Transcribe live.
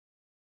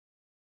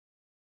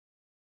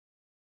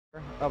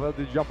About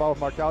to jump off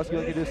Markowski,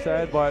 like you just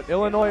said, but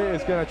Illinois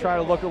is going to try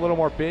to look a little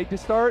more big to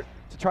start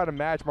to try to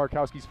match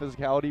Markowski's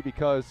physicality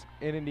because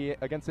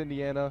against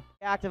Indiana.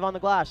 Active on the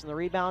glass, and the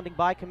rebounding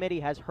by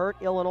committee has hurt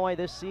Illinois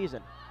this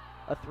season.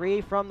 A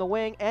three from the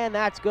wing, and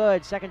that's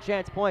good. Second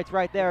chance points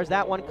right there as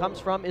that one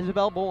comes from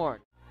Isabel Bourne.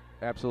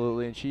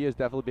 Absolutely, and she has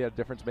definitely been a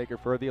difference maker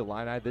for the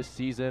Illini this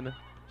season.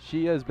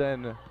 She has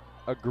been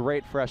a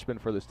great freshman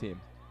for this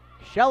team.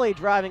 Shelley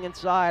driving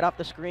inside off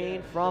the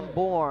screen from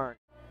Bourne.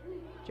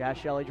 Jazz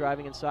Shelley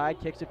driving inside,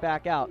 kicks it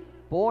back out.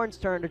 Bourne's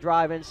turn to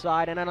drive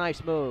inside, and a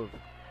nice move.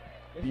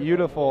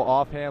 Beautiful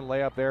offhand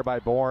layup there by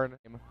Bourne.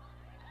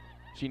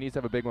 She needs to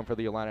have a big one for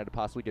the Illini to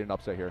possibly get an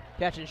upset here.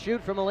 Catch and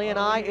shoot from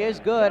Illini is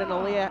good, and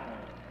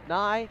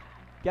Illini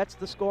gets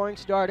the scoring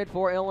started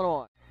for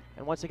Illinois.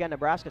 And once again,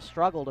 Nebraska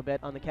struggled a bit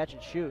on the catch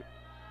and shoot.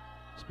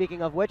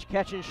 Speaking of which,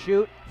 catch and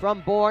shoot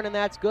from Bourne, and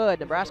that's good.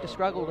 Nebraska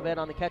struggled a bit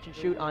on the catch and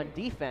shoot on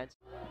defense.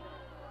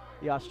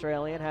 The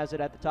Australian has it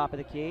at the top of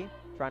the key,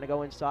 trying to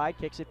go inside,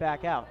 kicks it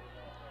back out.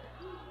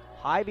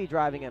 Hyvee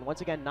driving in.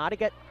 Once again, not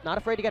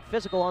afraid to get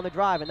physical on the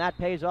drive, and that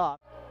pays off.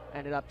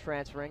 Ended up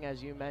transferring,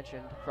 as you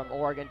mentioned, from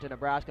Oregon to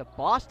Nebraska.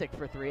 Bostic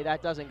for three,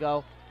 that doesn't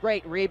go.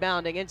 Great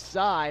rebounding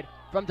inside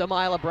from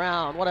Demila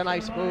Brown. What a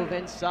nice move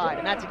inside,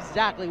 and that's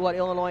exactly what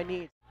Illinois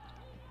needs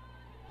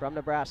from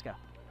Nebraska.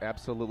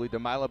 Absolutely.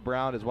 Demila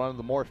Brown is one of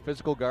the more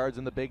physical guards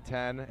in the Big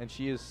Ten, and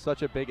she is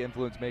such a big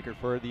influence maker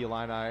for the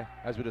Illini,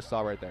 as we just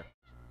saw right there.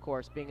 Of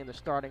course, being in the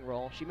starting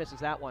role. She misses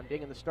that one,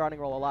 being in the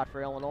starting role a lot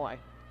for Illinois.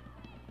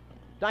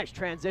 Nice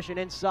transition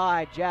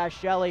inside. Jazz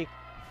Shelley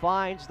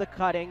finds the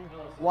cutting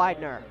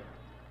Widener.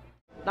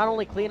 Not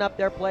only clean up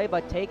their play,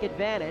 but take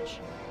advantage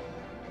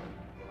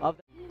of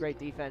the great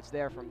defense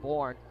there from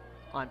Bourne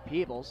on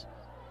Peebles.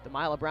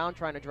 Demila Brown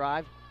trying to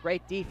drive.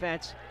 Great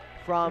defense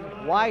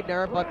from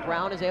Widener, but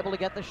Brown is able to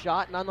get the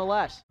shot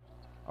nonetheless.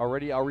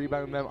 Already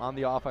out-rebounding them on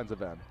the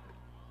offensive end.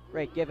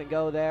 Great give and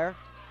go there,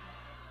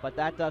 but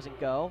that doesn't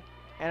go.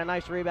 And a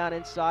nice rebound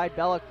inside.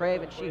 Bella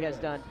Craven, she has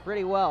done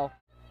pretty well.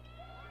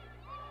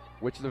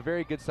 Which is a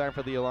very good sign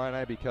for the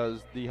Illini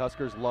because the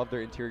Huskers love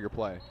their interior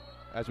play,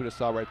 as we just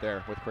saw right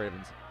there with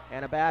Cravens.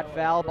 And a bad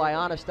foul by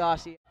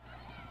Anastasia.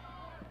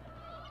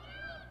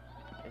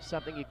 It's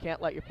something you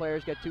can't let your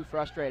players get too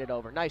frustrated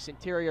over. Nice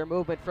interior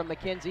movement from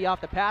McKenzie off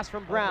the pass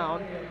from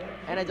Brown,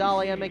 and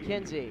Adalia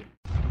McKenzie.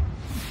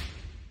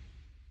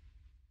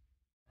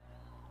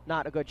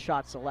 Not a good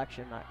shot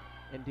selection,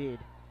 indeed.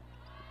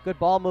 Good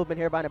ball movement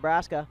here by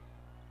Nebraska,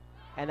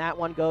 and that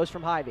one goes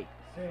from Hyvee.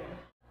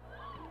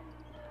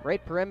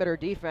 Great perimeter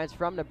defense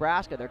from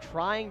Nebraska. They're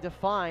trying to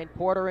find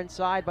Porter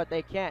inside, but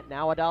they can't.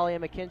 Now Adalia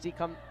McKenzie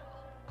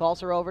calls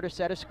her over to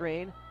set a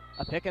screen,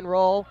 a pick and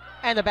roll,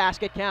 and the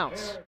basket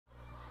counts.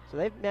 So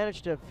they've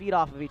managed to feed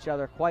off of each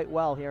other quite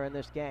well here in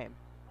this game.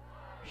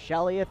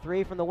 Shelley a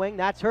three from the wing.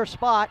 That's her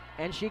spot,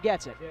 and she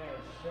gets it.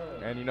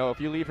 And, you know,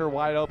 if you leave her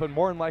wide open,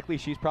 more than likely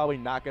she's probably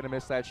not going to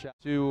miss that shot.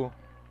 Two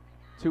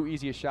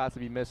easiest shots to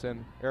be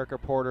missing. Erica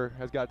Porter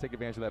has got to take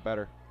advantage of that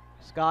better.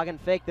 Scoggin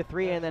faked the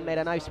three and then made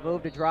a nice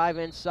move to drive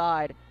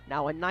inside.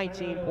 Now a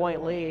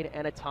 19-point lead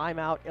and a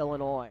timeout,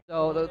 Illinois.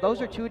 So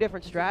those are two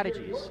different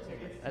strategies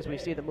as we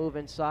see the move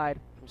inside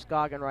from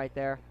Scoggin right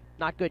there.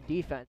 Not good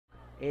defense.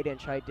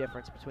 8-inch height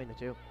difference between the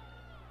two.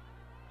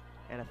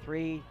 And a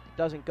three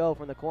doesn't go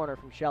from the corner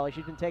from Shelley.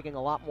 She's been taking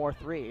a lot more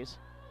threes.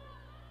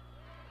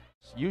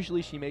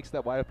 Usually she makes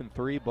that wide open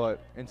three,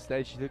 but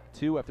instead she took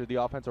two after the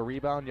offensive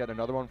rebound. Yet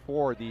another one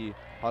for the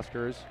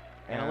Huskers.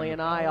 And Illini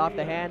off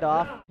the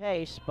handoff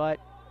pace, but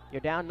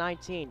you're down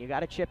 19. You got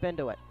to chip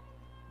into it.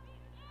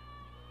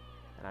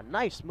 And a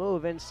nice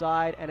move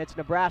inside, and it's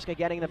Nebraska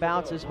getting the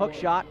bounces. Hook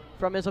shot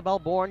from Isabel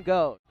Bourne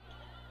goes.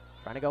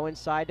 Trying to go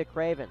inside to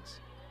Cravens.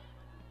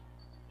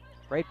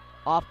 Great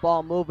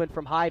off-ball movement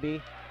from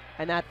Hyvee,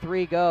 and that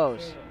three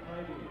goes.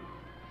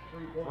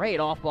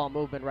 Great off-ball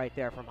movement right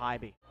there from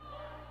Hyvee.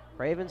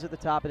 Cravens at the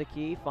top of the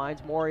key,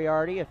 finds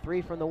Moriarty, a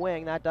three from the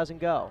wing, that doesn't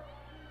go.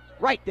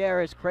 Right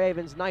there is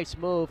Cravens, nice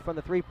move from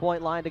the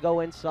three-point line to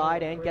go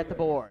inside and get the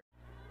board.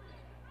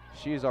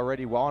 She's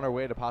already well on her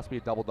way to possibly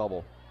a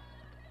double-double.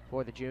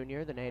 For the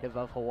junior, the native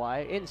of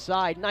Hawaii.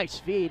 Inside, nice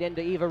feed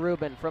into Eva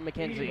Rubin from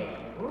McKenzie.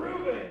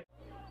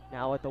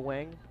 Now at the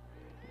wing.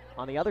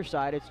 On the other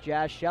side, it's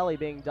Jazz Shelley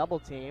being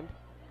double-teamed.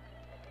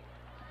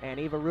 And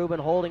Eva Rubin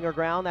holding her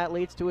ground, that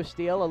leads to a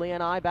steal.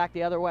 Illini back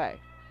the other way.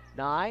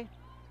 Nye.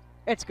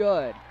 It's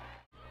good.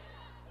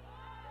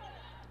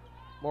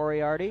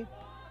 Moriarty.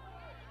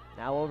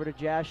 Now over to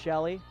Jazz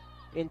Shelley.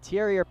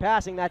 Interior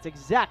passing, that's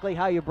exactly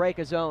how you break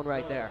a zone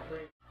right there.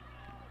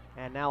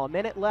 And now a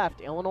minute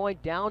left. Illinois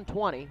down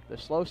 20. The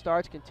slow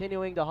starts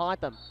continuing to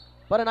haunt them.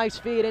 But a nice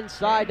feed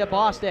inside to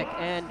Bostic.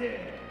 And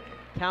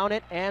count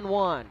it, and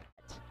one.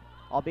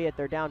 Albeit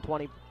they're down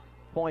 20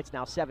 points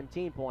now,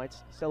 17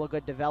 points. Still a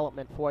good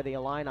development for the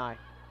Illini.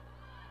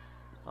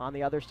 On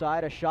the other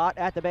side, a shot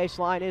at the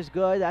baseline is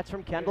good. That's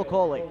from Kendall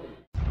Coley.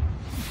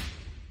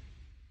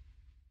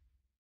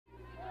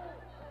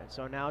 And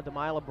so now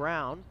Demila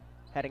Brown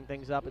heading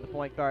things up at the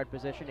point guard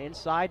position.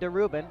 Inside to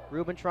Rubin.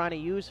 Rubin trying to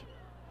use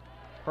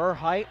her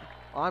height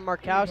on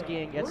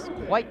Markowski and gets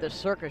quite the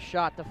circus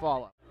shot to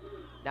follow.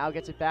 Now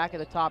gets it back at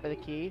the top of the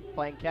key,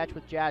 playing catch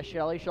with Jazz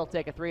Shelley. She'll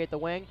take a three at the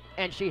wing,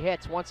 and she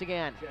hits once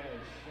again.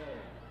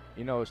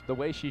 You know, the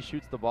way she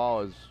shoots the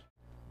ball is,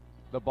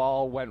 the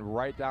ball went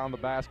right down the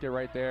basket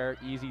right there.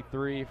 Easy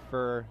three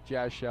for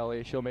Jazz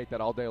Shelley. She'll make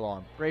that all day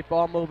long. Great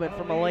ball movement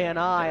from Illini,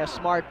 a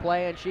smart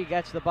play, and she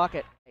gets the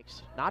bucket.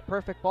 Not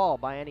perfect ball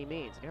by any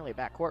means, nearly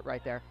backcourt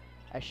right there,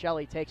 as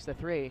Shelley takes the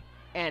three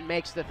and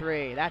makes the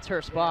three. That's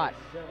her spot.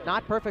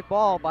 Not perfect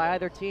ball by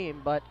either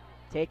team, but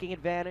taking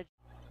advantage.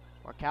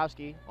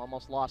 Markowski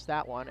almost lost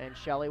that one, and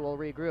Shelley will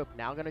regroup.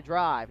 Now going to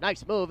drive.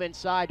 Nice move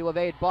inside to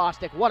evade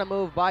Bostic. What a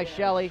move by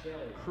Shelley.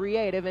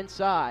 Creative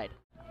inside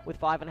with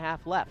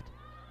 5.5 left.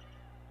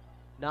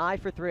 Nye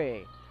for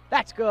three.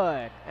 That's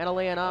good. And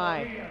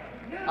Illini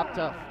up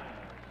to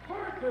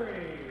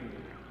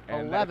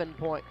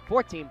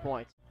 14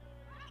 points,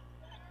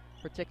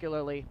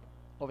 particularly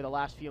over the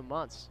last few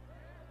months.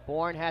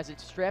 Bourne has it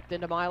stripped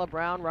into Mila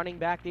Brown, running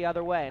back the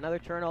other way. Another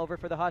turnover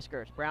for the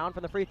Huskers. Brown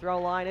from the free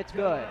throw line. It's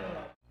good.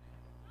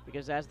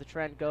 Because as the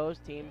trend goes,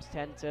 teams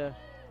tend to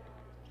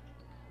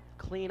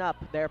clean up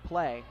their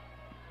play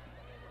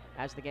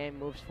as the game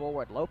moves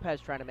forward.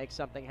 Lopez trying to make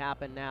something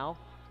happen now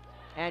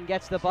and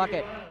gets the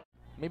bucket.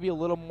 Maybe a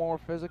little more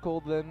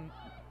physical than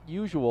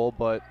usual,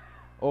 but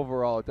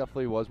overall it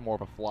definitely was more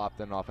of a flop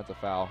than an offensive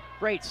foul.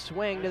 Great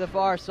swing to the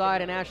far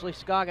side, and Ashley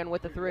Scoggin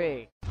with the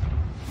three.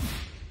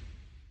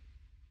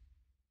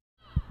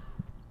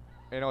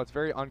 You know, it's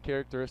very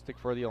uncharacteristic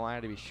for the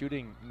Illini to be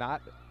shooting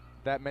not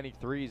that many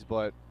threes,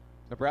 but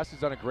Nebraska's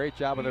done a great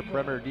job of their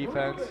perimeter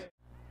defense.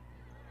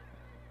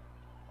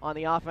 On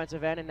the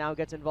offensive end, and now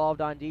gets involved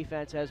on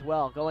defense as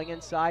well. Going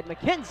inside,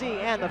 McKenzie,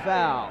 and the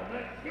foul.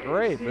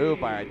 Great move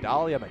by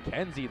Adalia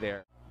McKenzie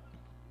there.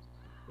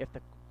 If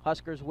the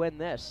Huskers win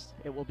this,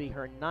 it will be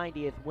her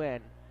 90th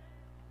win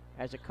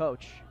as a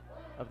coach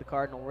of the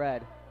Cardinal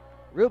Red.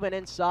 Rubin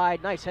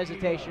inside, nice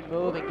hesitation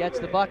move, and gets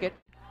the bucket.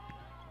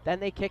 Then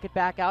they kick it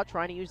back out,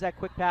 trying to use that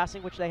quick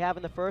passing, which they have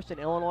in the first, and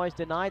Illinois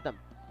denied them.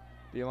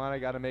 The Illini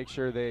got to make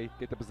sure they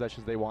get the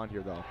possessions they want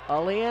here, though.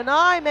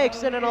 Illini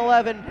makes it an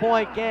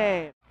 11-point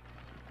game.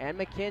 And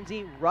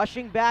McKenzie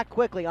rushing back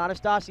quickly.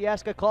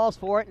 Anastasieska calls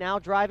for it, now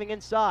driving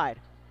inside.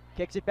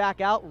 Kicks it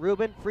back out.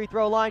 Rubin, free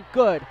throw line,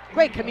 good.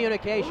 Great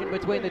communication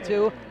between the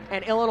two.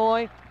 And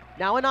Illinois,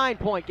 now a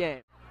 9-point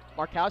game.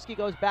 Markowski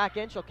goes back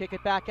in, she'll kick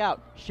it back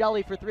out.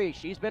 Shelley for three,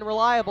 she's been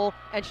reliable,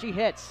 and she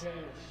hits.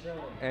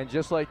 And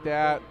just like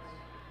that,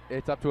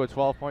 it's up to a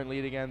 12-point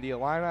lead again. The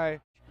Illini.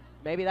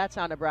 Maybe that's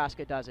how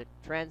Nebraska does it.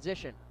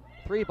 Transition.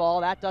 Three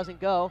ball, that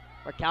doesn't go.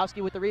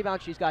 Markowski with the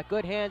rebound. She's got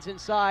good hands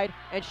inside,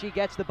 and she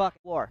gets the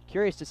bucket.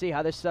 Curious to see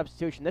how this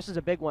substitution, this is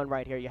a big one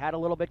right here. You had a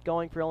little bit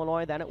going for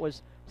Illinois, then it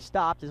was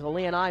stopped as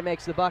Illini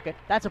makes the bucket.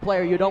 That's a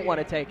player you don't want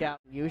to take out.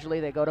 Usually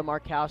they go to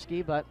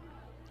Markowski, but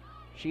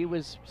she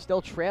was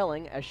still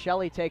trailing as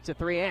Shelley takes a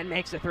three and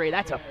makes a three.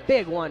 That's a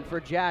big one for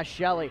Jazz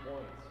Shelley.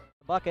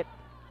 Bucket.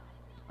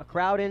 A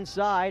crowd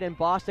inside, and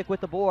Bostic with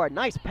the board.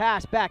 Nice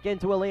pass back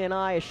into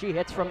Illini as she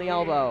hits from the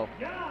elbow.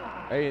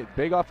 Hey,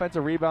 big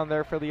offensive rebound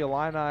there for the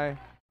Illini,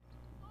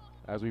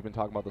 as we've been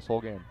talking about this whole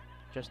game.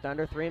 Just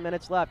under 3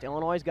 minutes left.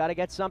 Illinois got to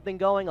get something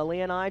going.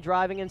 Illini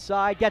driving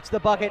inside, gets the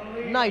bucket.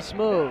 Nice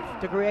move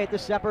to create the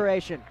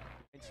separation.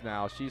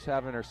 Now she's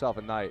having herself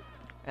a night.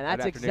 And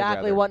that's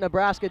exactly what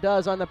Nebraska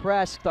does on the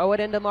press. Throw it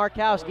into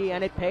Markowski,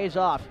 and it pays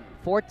off.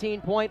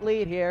 14-point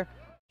lead here.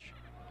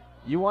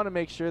 You want to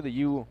make sure that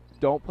you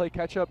don't play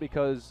catch-up,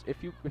 because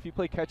if you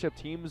play catch-up,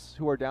 teams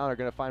who are down are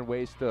going to find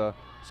ways to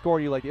score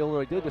you like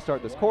Illinois did to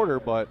start this quarter.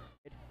 But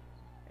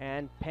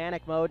and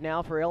panic mode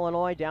now for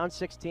Illinois, down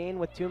 16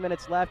 with 2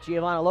 minutes left.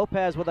 Giovanna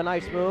Lopez with a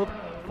nice move.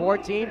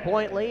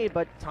 14-point lead,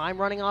 but time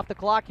running off the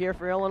clock here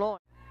for Illinois.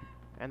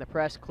 And the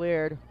press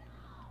cleared.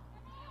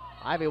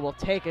 Ivy will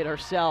take it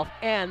herself,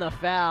 and the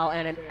foul,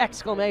 and an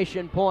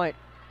exclamation point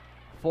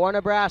for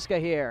Nebraska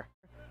here.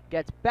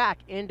 Gets back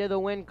into the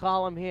win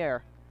column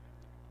here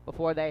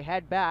before they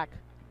head back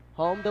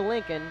home to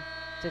Lincoln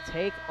to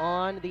take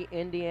on the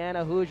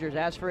Indiana Hoosiers.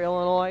 As for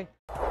Illinois,